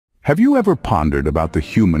Have you ever pondered about the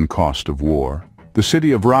human cost of war? The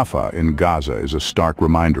city of Rafah in Gaza is a stark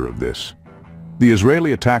reminder of this. The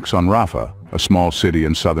Israeli attacks on Rafah, a small city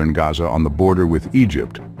in southern Gaza on the border with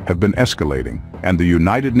Egypt, have been escalating, and the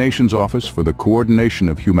United Nations Office for the Coordination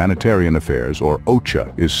of Humanitarian Affairs, or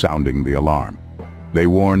OCHA, is sounding the alarm. They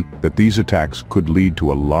warn that these attacks could lead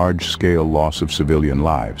to a large-scale loss of civilian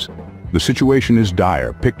lives. The situation is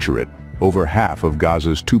dire. Picture it. Over half of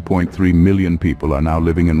Gaza's 2.3 million people are now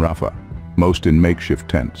living in Rafah, most in makeshift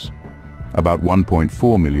tents. About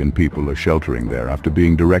 1.4 million people are sheltering there after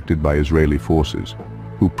being directed by Israeli forces,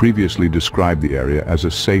 who previously described the area as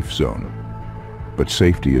a safe zone. But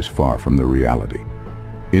safety is far from the reality.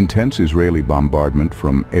 Intense Israeli bombardment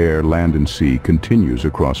from air, land and sea continues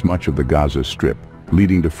across much of the Gaza Strip,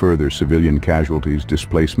 leading to further civilian casualties,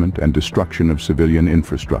 displacement and destruction of civilian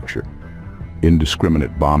infrastructure.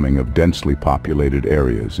 Indiscriminate bombing of densely populated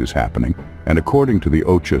areas is happening, and according to the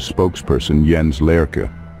OCHA spokesperson Jens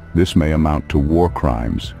Lerke, this may amount to war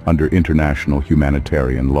crimes under international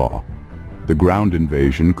humanitarian law. The ground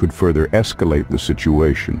invasion could further escalate the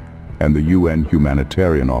situation, and the UN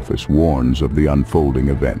Humanitarian Office warns of the unfolding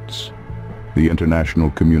events. The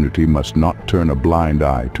international community must not turn a blind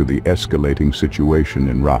eye to the escalating situation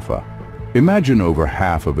in Rafah. Imagine over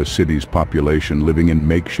half of a city's population living in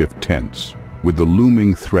makeshift tents, with the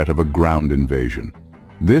looming threat of a ground invasion.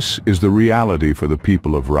 This is the reality for the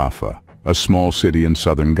people of Rafah, a small city in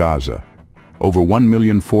southern Gaza. Over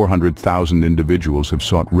 1,400,000 individuals have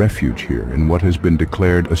sought refuge here in what has been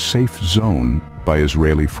declared a safe zone by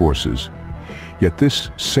Israeli forces. Yet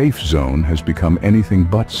this safe zone has become anything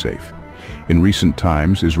but safe. In recent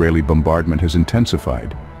times, Israeli bombardment has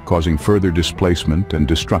intensified, causing further displacement and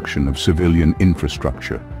destruction of civilian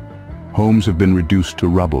infrastructure. Homes have been reduced to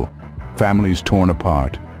rubble, families torn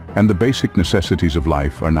apart, and the basic necessities of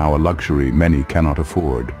life are now a luxury many cannot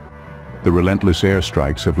afford. The relentless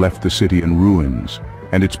airstrikes have left the city in ruins,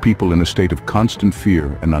 and its people in a state of constant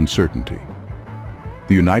fear and uncertainty.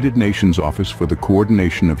 The United Nations Office for the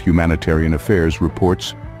Coordination of Humanitarian Affairs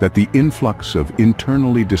reports that the influx of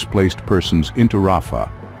internally displaced persons into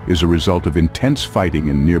Rafah is a result of intense fighting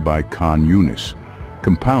in nearby Khan Yunis,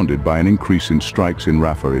 compounded by an increase in strikes in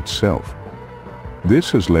Rafah itself.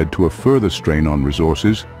 This has led to a further strain on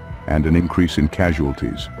resources and an increase in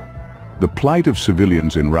casualties. The plight of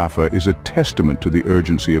civilians in Rafah is a testament to the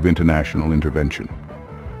urgency of international intervention.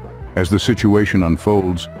 As the situation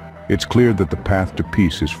unfolds, it's clear that the path to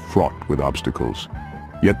peace is fraught with obstacles.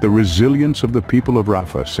 Yet the resilience of the people of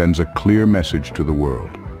Rafah sends a clear message to the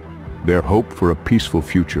world. Their hope for a peaceful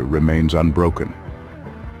future remains unbroken.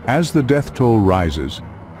 As the death toll rises,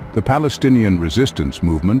 the Palestinian resistance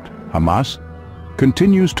movement, Hamas,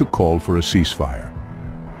 continues to call for a ceasefire.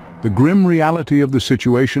 The grim reality of the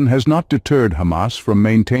situation has not deterred Hamas from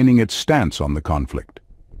maintaining its stance on the conflict.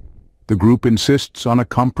 The group insists on a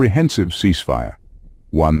comprehensive ceasefire,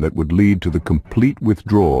 one that would lead to the complete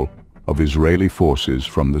withdrawal of Israeli forces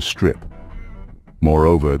from the Strip.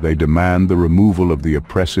 Moreover, they demand the removal of the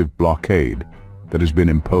oppressive blockade that has been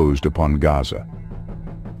imposed upon Gaza.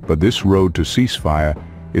 But this road to ceasefire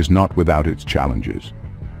is not without its challenges.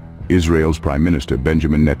 Israel's Prime Minister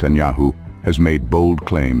Benjamin Netanyahu has made bold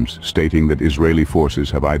claims stating that Israeli forces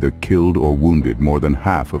have either killed or wounded more than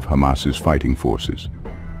half of Hamas's fighting forces.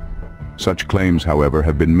 Such claims, however,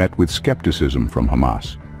 have been met with skepticism from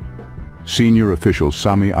Hamas. Senior official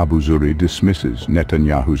Sami Abu Zuhri dismisses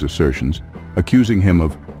Netanyahu's assertions, accusing him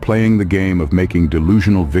of playing the game of making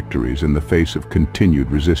delusional victories in the face of continued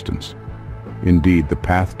resistance. Indeed, the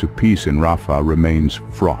path to peace in Rafah remains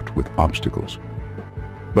fraught with obstacles.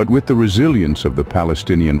 But with the resilience of the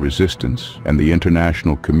Palestinian resistance and the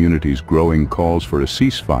international community's growing calls for a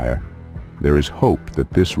ceasefire, there is hope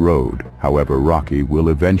that this road, however rocky, will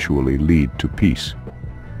eventually lead to peace.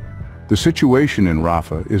 The situation in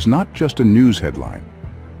Rafah is not just a news headline.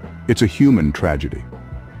 It's a human tragedy.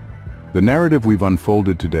 The narrative we've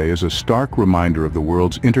unfolded today is a stark reminder of the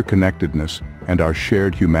world's interconnectedness and our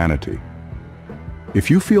shared humanity. If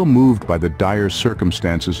you feel moved by the dire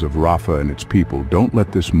circumstances of Rafah and its people, don't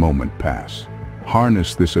let this moment pass.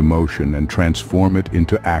 Harness this emotion and transform it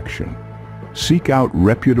into action. Seek out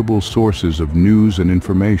reputable sources of news and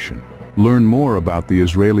information. Learn more about the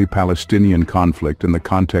Israeli-Palestinian conflict and the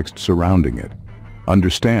context surrounding it.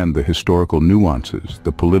 Understand the historical nuances,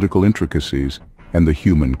 the political intricacies, and the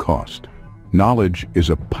human cost. Knowledge is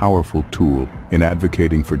a powerful tool in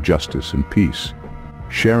advocating for justice and peace.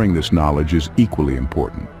 Sharing this knowledge is equally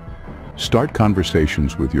important. Start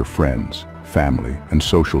conversations with your friends, family, and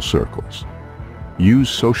social circles. Use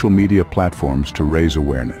social media platforms to raise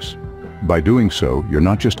awareness. By doing so, you're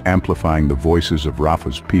not just amplifying the voices of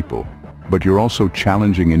Rafah's people, but you're also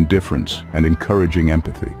challenging indifference and encouraging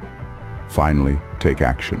empathy. Finally, take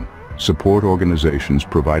action. Support organizations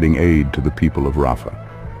providing aid to the people of Rafah.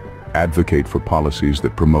 Advocate for policies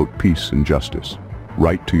that promote peace and justice.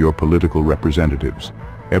 Write to your political representatives.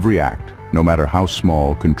 Every act, no matter how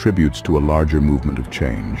small, contributes to a larger movement of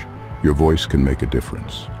change. Your voice can make a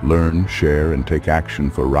difference. Learn, share, and take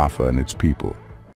action for Rafah and its people.